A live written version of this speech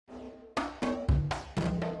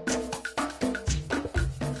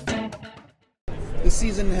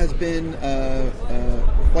season has been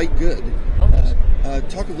quite good.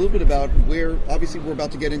 Talk a little bit about where, obviously we're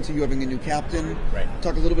about to get into you having a new captain. Right.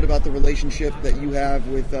 Talk a little bit about the relationship that you have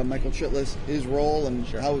with Michael Chitlis, his role, and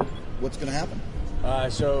what's going to happen.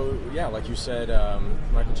 So, like you said,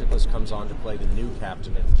 Michael Chitlis comes on to play the new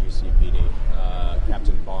captain of the GCPD,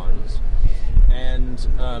 Captain Barnes. And,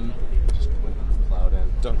 just loud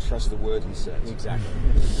in. Don't trust the word he says. Exactly.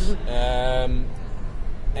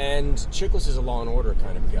 And Chitlis is a law and order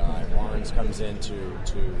kind of guy. Barnes comes in to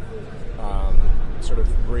sort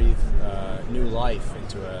of breathe new life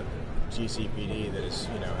into a GCPD that is,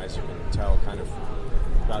 as you can tell, kind of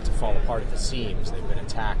about to fall apart at the seams. They've been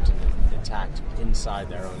attacked inside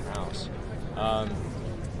their own house,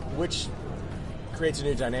 which creates a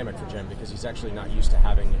new dynamic for Jim because he's actually not used to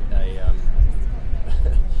having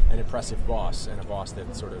an impressive boss, and a boss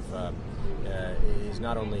that sort of is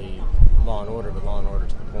not only law and order, but law and order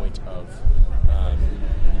to the point of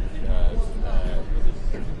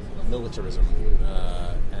militarism.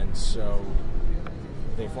 And so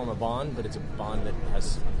they form a bond, but it's a bond that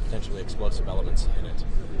has potentially explosive elements in it.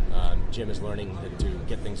 Jim is learning that to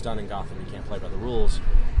get things done in Gotham, you can't play by the rules.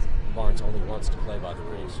 Barnes only wants to play by the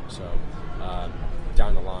rules. So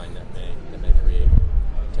down the line, that may create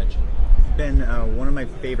tension. Ben, one of my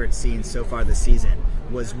favorite scenes so far this season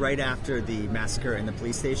was right after the massacre in the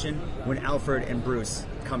police station when Alfred and Bruce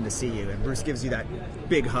come to see you, and Bruce gives you that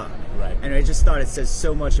big hug. Right. And I just thought it says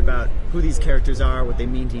so much about who these characters are, what they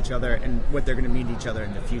mean to each other, and what they're going to mean to each other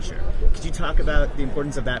in the future. Could you talk about the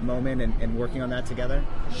importance of that moment and working on that together?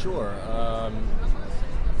 Sure.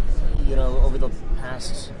 Over the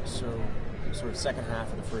past sort of second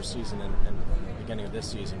half of the first season and the beginning of this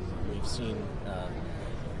season, we've seen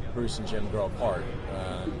Bruce and Jim grow apart.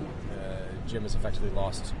 Jim has effectively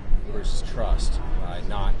lost Bruce's trust by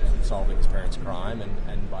not solving his parents' crime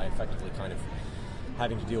and by effectively kind of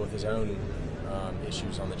having to deal with his own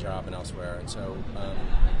issues on the job and elsewhere. And so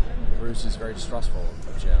Bruce is very distrustful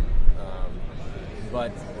of Jim.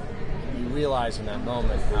 But you realize in that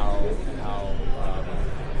moment how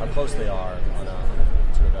close they are on a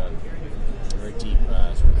sort of a very deep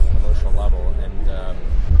sort of emotional level.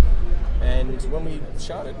 And when we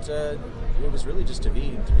shot it, it was really just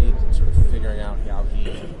David sort of figuring out how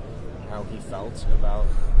he felt about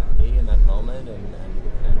me in that moment,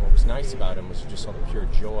 and what was nice about him was you just saw the pure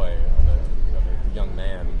joy of a young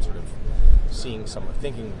man sort of seeing someone,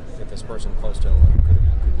 thinking that this person close to him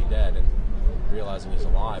could be dead, and realizing he's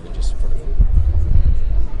alive, and just sort of,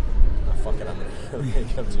 fuck it, I'm going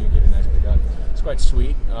to come to you and give you a nice big hug. It's quite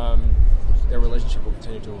sweet. Their relationship will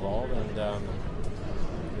continue to evolve,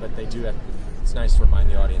 but they do have. It's nice to remind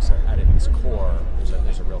the audience that at its core,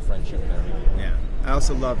 there's a real friendship there. Yeah. I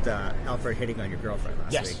also loved Alfred hitting on your girlfriend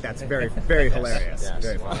last week. That's very, very hilarious. Yes.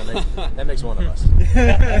 Very well, that makes one of us.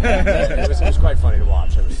 It was quite funny to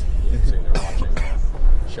watch. I was sitting there watching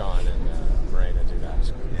Sean and Marina do that. It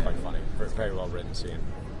was quite funny. Very well written scene.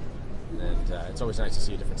 And it's always nice to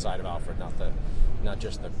see a different side of Alfred, not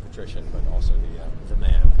just the patrician, but also the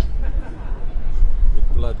man.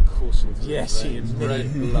 Blood coursing through yes, his veins.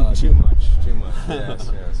 Red blood. Too much.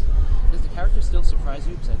 Yes. Does the character still surprise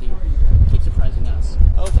you? Because I think it keeps surprising us.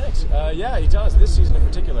 Oh, thanks. Yeah, he does. This season in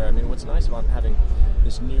particular. I mean, what's nice about having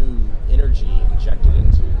this new energy injected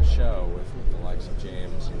into the show with the likes of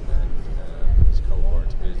James and his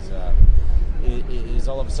cohort is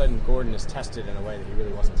all of a sudden Gordon is tested in a way that he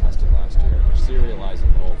really wasn't tested last year. We're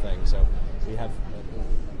serializing the whole thing. So we've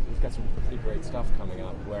got some pretty great stuff coming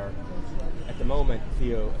up where at the moment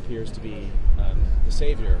Theo appears to be the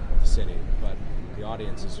savior of the city, but the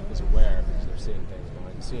audience is aware because they're seeing things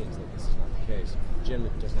behind the scenes that this is not the case. Jim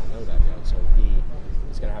does not know that yet, so he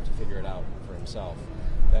is going to have to figure it out for himself.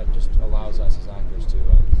 That just allows us as actors to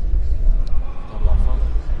have a lot of fun.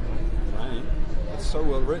 Right. It's so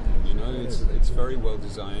well written, it's very well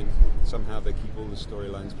designed. Somehow they keep all the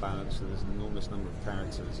storylines balanced, so there's an enormous number of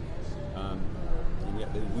characters. And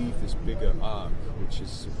yet they weave this bigger arc,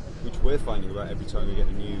 which we're finding about every time we get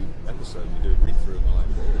a new episode. We do a read through and we're like,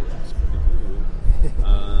 oh, that's pretty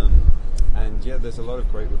cool. And yeah, there's a lot of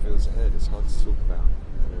great reveals ahead. It's hard to talk about.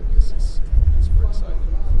 It's very exciting.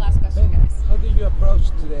 Last question, guys. How do you approach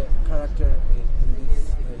to the character in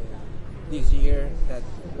this year that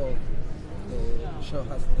the show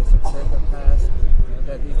has the success it has,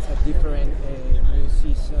 that it's a different new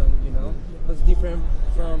season, what's different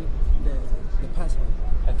from the past one?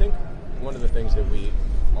 I think one of the things that we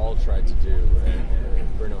all tried to do,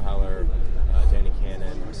 Bruno Heller, Danny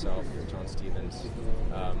Cannon, myself, John Stevens,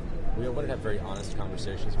 we wanted to have very honest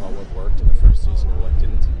conversations about what worked in the first season and what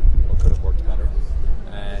didn't, what could have worked better.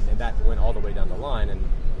 And that went all the way down the line, and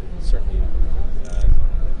certainly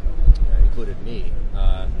included me.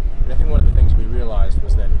 And I think one of the things we realized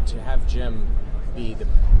was that to have Jim be the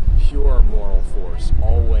pure moral force,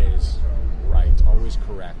 always right, always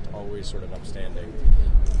correct, always sort of upstanding,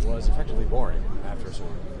 was effectively boring after a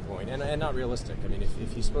certain point, and not realistic. I mean,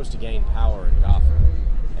 if he's supposed to gain power in Gotham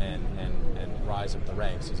and rise up the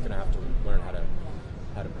ranks, he's going to have to learn how to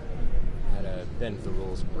bend the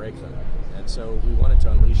rules and break them. And so we wanted to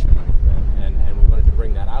unleash him a little bit, and we wanted to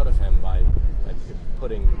bring that out of him by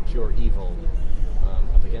putting pure evil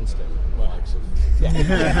up against him.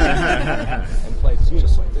 And play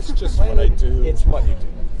just like this. It's just what I do. It's what you do.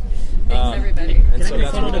 Thanks, everybody. And so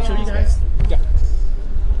that's what you guys. Yeah.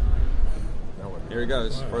 Here he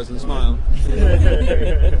goes. Frozen smile.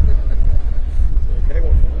 Okay.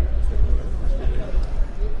 Well.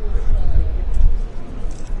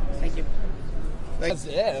 Thank you. Thanks.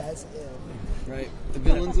 That's it. Right, the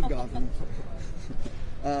villains of Gotham.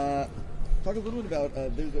 Talk a little bit about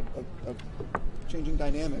there's a changing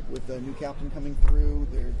dynamic with the new captain coming through.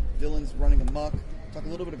 There are villains running amok. Talk a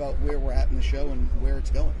little bit about where we're at in the show and where it's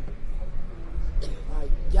going.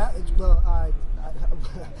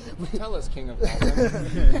 Tell us, King of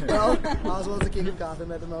Gotham. Well, Oswald's the King of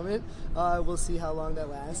Gotham at the moment. We'll see how long that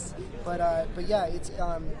lasts. But yeah, it's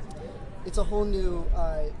a whole new.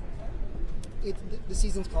 The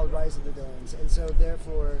season's called Rise of the Villains, and so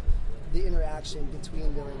therefore, the interaction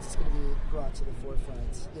between villains is going to be brought to the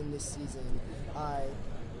forefront in this season.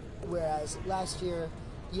 Whereas last year,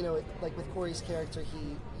 like with Corey's character,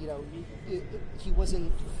 he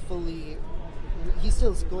wasn't fully. He's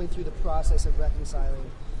still going through the process of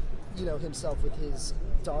reconciling, himself with his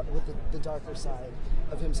the darker side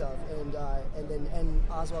of himself, and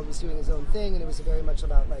Oswald was doing his own thing, and it was very much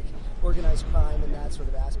about like organized crime and that sort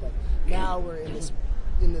of aspect. Now we're in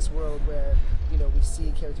this world where we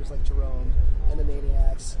see characters like Jerome and the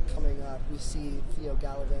Maniacs coming up. We see Theo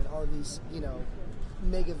Galavant. All of these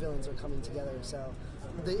mega villains are coming together. So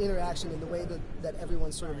the interaction and the way that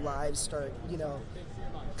everyone's sort of lives start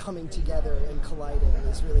coming together and colliding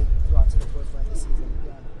is really brought to the forefront this season.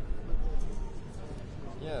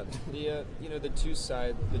 Yeah,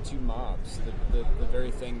 the two mobs, the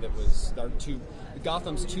very thing that was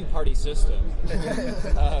Gotham's two-party system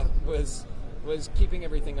was keeping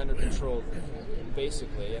everything under control,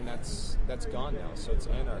 basically, and that's gone now. So it's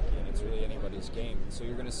anarchy, and it's really anybody's game. So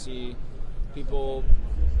you're going to see people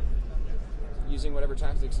using whatever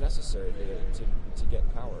tactics necessary to get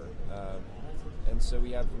power. And so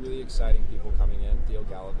we have really exciting people coming in. Theo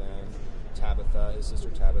Galavant, Tabitha, his sister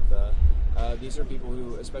Tabitha. These are people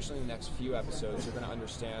who, especially in the next few episodes, are going to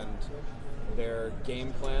understand their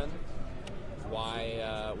game plan,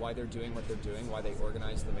 why they're doing what they're doing, why they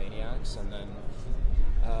organized the Maniacs, and then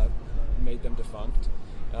made them defunct.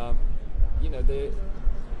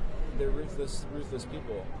 They're ruthless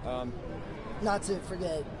people. Not to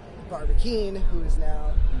forget Barbara Keene, who is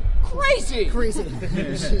now crazy.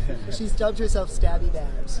 She's dubbed herself Stabby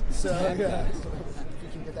Babs. So if you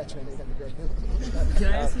can get that trending, that'd be great. Can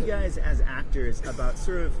I ask you guys, as actors, about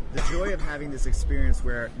sort of the joy of having this experience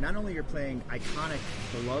where not only you're playing iconic,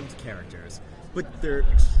 beloved characters, but they're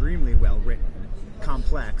extremely well written,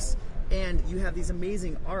 complex, and you have these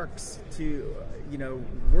amazing arcs to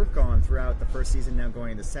work on throughout the first season, now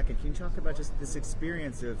going into the second. Can you talk about just this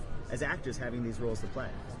experience of, as actors, having these roles to play?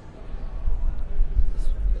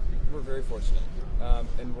 We're very fortunate,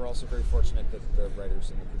 and we're also very fortunate that the writers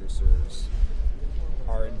and the producers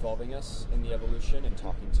are involving us in the evolution and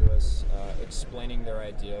talking to us, explaining their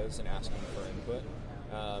ideas and asking for input.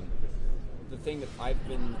 The thing that I've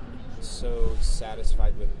been so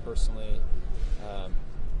satisfied with personally,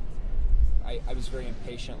 I was very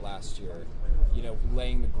impatient last year,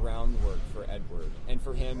 laying the groundwork for Edward. And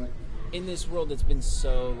for him, in this world that's been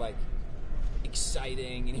so,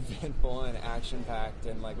 exciting and eventful and action-packed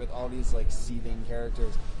and, with all these, seething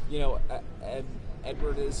characters,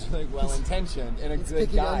 Edward is, well-intentioned and a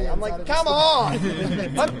good guy. I'm like, come on!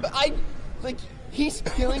 He's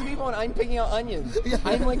killing people and I'm picking out onions.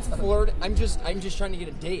 I'm floored. I'm just trying to get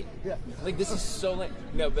a date. Yeah. This is so lame.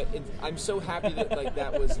 No, but I'm so happy that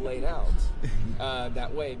that was laid out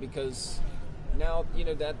that way, because now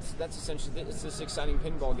that's essentially it's this exciting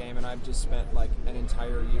pinball game, and I've just spent an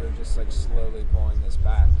entire year just slowly pulling this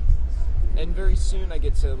back, and very soon I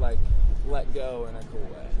get to let go in a cool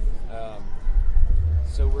way.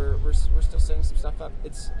 So we're still setting some stuff up.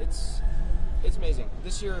 It's amazing.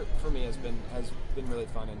 This year for me has been really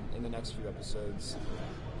fun, and in the next few episodes,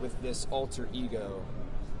 with this alter ego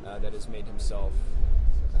that has made himself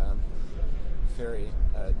very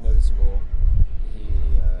noticeable.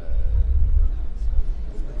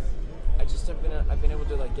 I've been able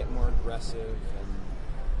to get more aggressive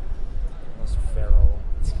just feral.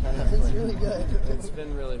 It's kind of It's really good. It's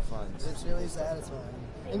been really fun. It's really satisfying.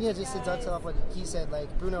 And yeah, just to touch off what he said, like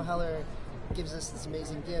Bruno Heller gives us this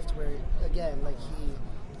amazing gift where, again, like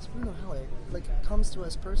it's Bruno Heller, like comes to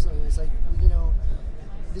us personally. He's like, you know,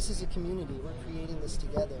 this is a community. We're creating this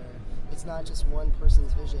together. It's not just one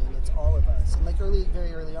person's vision. It's all of us. And like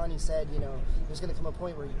very early on, he said, you know, there's going to come a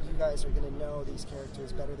point where you guys are going to know these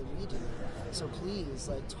characters better than we do. So please,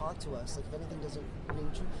 like, talk to us. Like, if anything doesn't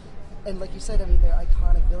ring true. And like you said, I mean, they're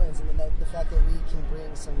iconic villains, and then the fact that we can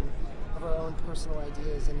bring some of our own personal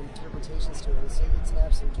ideas and interpretations to it, it's an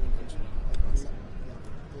absolute dream come true. Like,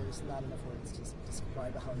 there's not enough words to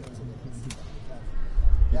describe how amazing it is.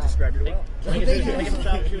 You described it well. Thank you. Can I get the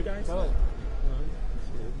top two, guys? Go ahead.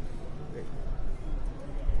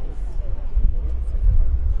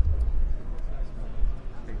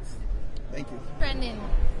 Thank you. Brendan.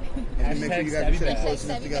 And make sure you guys are sitting close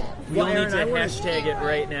enough together. We all need to I wanna- hashtag it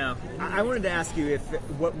right now. I wanted to ask you if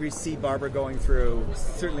what we see Barbara going through,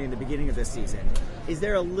 certainly in the beginning of this season, is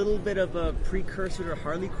there a little bit of a precursor to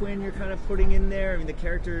Harley Quinn you're kind of putting in there? I mean, the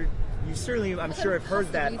character, you certainly, I'm sure, have heard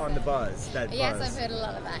that on the buzz. Yes, I've heard a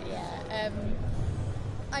lot of that, yeah.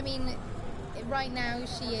 I mean, right now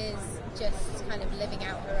she is just kind of living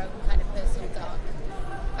out her own kind of personal dark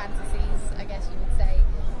fantasies, I guess you would say.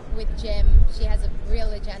 With Jim, she has a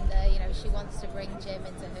real agenda. You know, she wants to bring Jim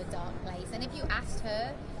into her dark place. And if you asked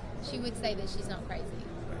her, she would say that she's not crazy.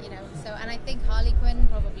 You know, so, and I think Harley Quinn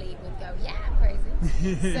probably would go, yeah, I'm crazy.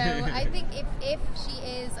 So I think if she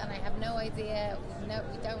is, and I have no idea, we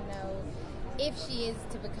don't know, if she is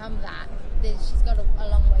to become that, then she's got a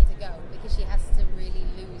long way to go, because she has to really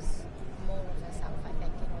lose more of herself, I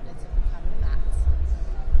think, in order to become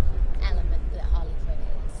that element that Harley Quinn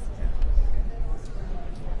is.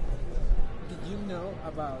 Did you know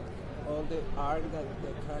about all the arc that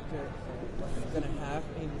the character is going to have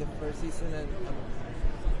in the first season, and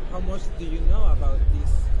how much do you know about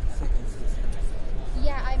this second season?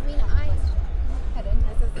 Yeah, I mean,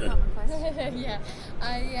 That's a common question. Yeah,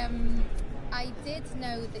 I did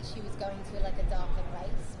know that she was going to like a darker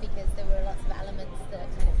place, because there were lots of elements that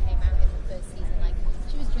kind of came out in the first season. Like,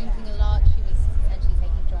 she was drinking a lot, she was potentially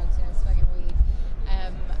taking drugs, you know, smoking weed,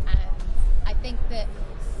 and I think that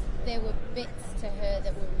there were bits to her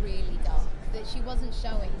that were really dark that she wasn't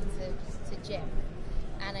showing to Jim,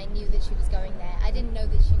 and I knew that she was going there. I didn't know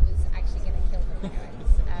that she was actually going to kill her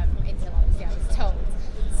parents until obviously I was told.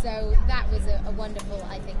 So that was a wonderful,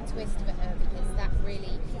 I think, twist for her, because that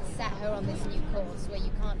really set her on this new course where you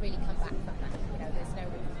can't really come back from that. You know,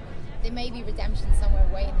 there may be redemption somewhere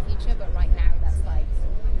way in the future, but right now that's like,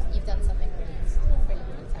 you've done something really, really,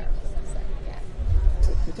 really terrible. So, yeah.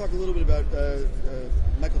 We'll talk a little bit about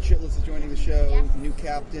Michael Chitlis is joining the show, Yeah. new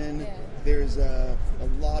captain. Yeah. There's a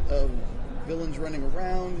lot of villains running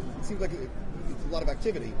around. It seems like it's a lot of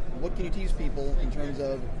activity. What can you tease people in terms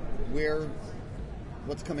of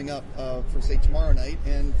what's coming up for, say, tomorrow night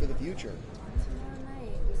and for the future?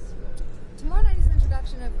 Tomorrow night is an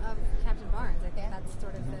introduction of Captain Barnes. I think that's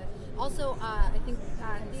sort of the... Also, I think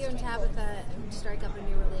Theo and Tabitha strike up a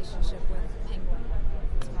new relationship with Penguin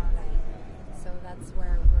tomorrow night. So that's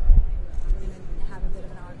where we're going to have a bit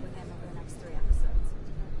of an arc with him over the next 3 episodes.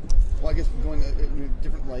 Well, I guess going in a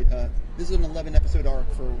different light, this is an 11-episode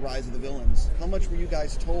arc for Rise of the Villains. How much were you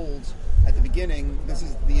guys told at the beginning, this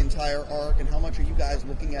is the entire arc, and how much are you guys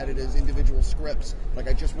looking at it as individual scripts? Like,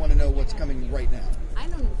 I just want to know what's coming right now. I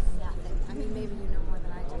know nothing. I mean, maybe you know more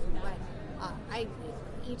than I do,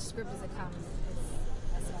 but each script as it comes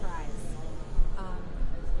is a surprise.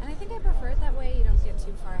 And I think I prefer it that way. You don't get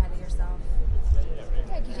too far ahead of yourself.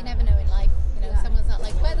 Yeah, because you never know in life. You know, someone's not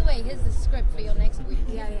like, by the way, here's the script for your next week.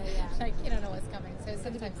 Yeah. Like, you don't know what's coming. So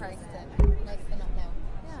sometimes it's nice to not know.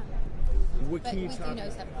 Yeah. What But can you we talk? do know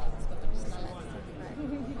some things, but we're just not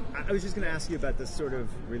letting I was just going to ask you about the sort of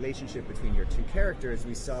relationship between your two characters.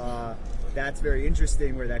 We saw that's very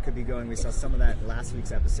interesting where that could be going. We saw some of that in last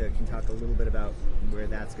week's episode. Can you talk a little bit about where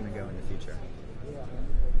that's going to go in the future?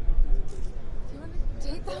 Do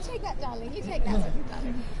you want to take that, darling? You take that one,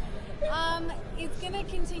 darling. It's going to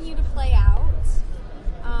continue to play out.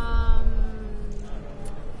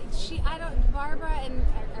 Barbara and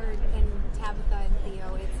Tabitha and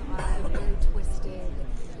Theo, it's a very twisted,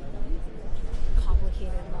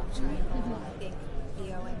 complicated love triangle. I think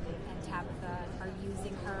Theo and Tabitha are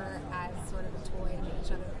using her as sort of a toy to make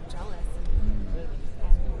each other jealous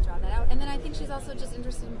and draw that out. And then I think she's also just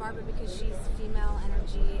interested in Barbara because she's female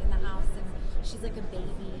energy in the house, and she's like a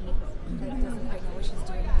baby that doesn't quite know what she's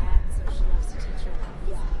doing yet, so she loves to teach her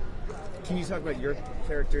things. Can you talk about your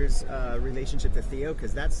character's relationship to Theo?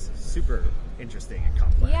 Because that's super interesting and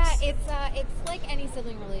complex. Yeah, it's like any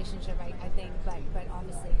sibling relationship, I think, but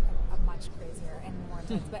obviously a much crazier and more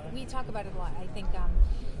intense. But we talk about it a lot. I think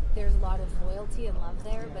there's a lot of loyalty and love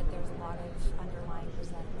there, but there's a lot of underlying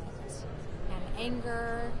resentment and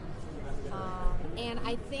anger. And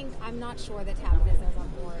I think, I'm not sure that Tabitha is on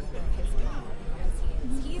board with his plan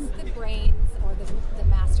as he is. He's the brains or the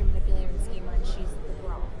master manipulator and schemer, and she's the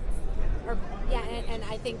bronze. And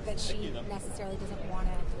I think that she necessarily doesn't want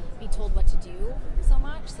to be told what to do so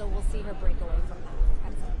much, so we'll see her break away from that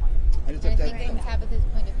at some point. I just I have think from Tabitha's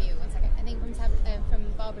point of view, one second. I think from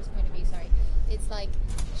Barbara's point of view, it's like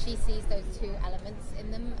she sees those two elements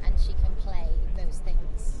in them, and she can play those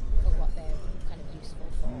things for what they're kind of useful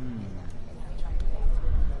for in that trying to do.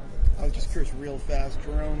 I was just curious, real fast.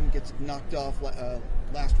 Jerome gets knocked off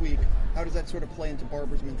last week. How does that sort of play into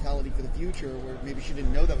Barbara's mentality for the future, where maybe she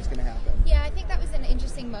didn't know that was going to happen? Yeah, I think that was an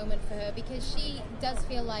interesting moment for her because she does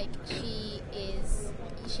feel like she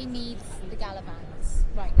needs the Galavans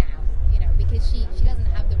right now, because she doesn't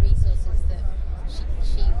have the resources that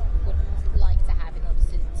she would like to have in order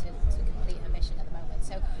to complete her mission at the moment.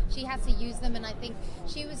 So she has to use them, and I think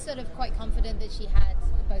she was sort of quite confident that she had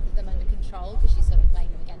both of them under control because she's sort of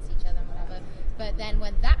playing them against each other and whatever. But then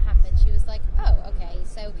when that happened, she was like, oh, okay,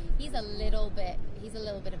 so he's a little bit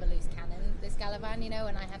of a loose cannon, this Galavan,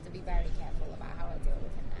 and I have to be very careful